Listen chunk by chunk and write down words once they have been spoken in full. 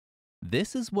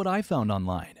This is what I found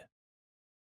online.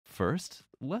 First,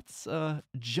 let's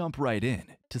jump right in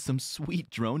to some sweet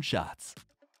drone shots.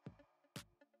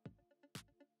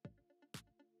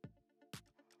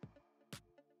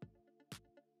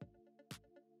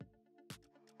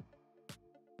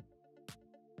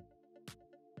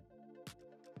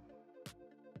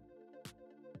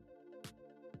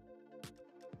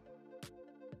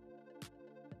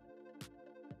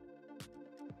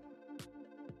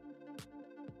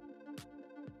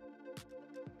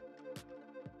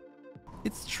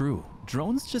 It's true,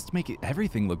 drones just make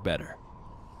everything look better.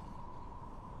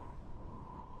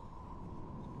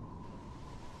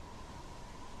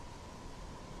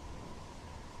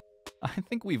 I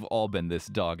think we've all been this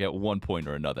dog at one point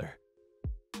or another.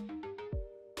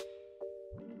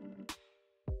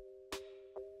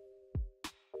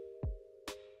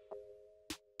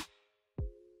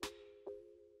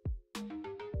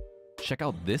 Check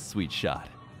out this sweet shot.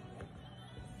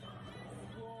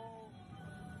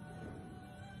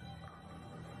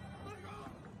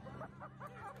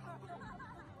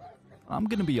 I'm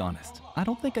gonna be honest, I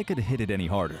don't think I could hit it any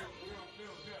harder.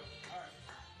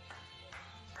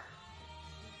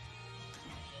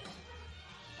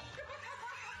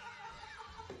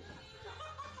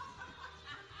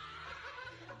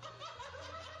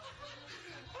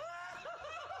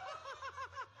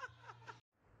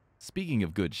 Speaking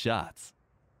of good shots,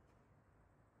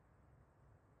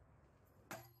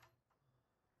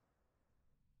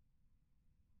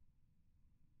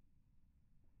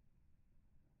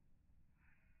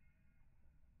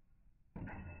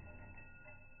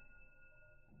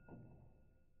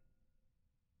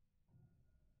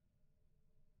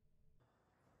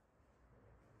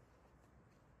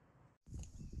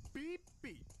 Beep,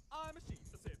 beep, I'm a sheep.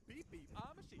 I said beep, beep,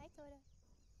 I'm a sheep. Hi, Coda.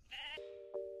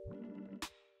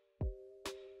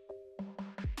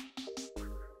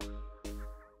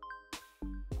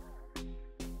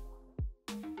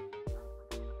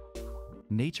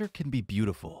 nature can be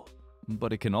beautiful,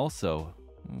 but it can also,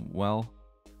 well,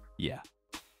 yeah.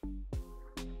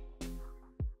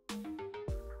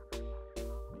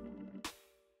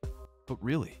 But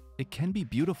really, it can be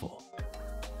beautiful.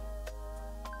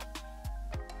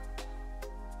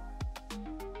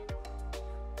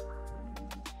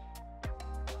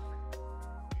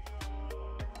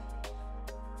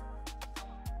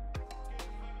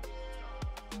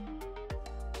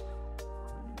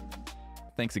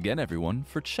 Thanks again, everyone,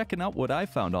 for checking out what I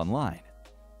found online.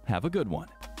 Have a good one.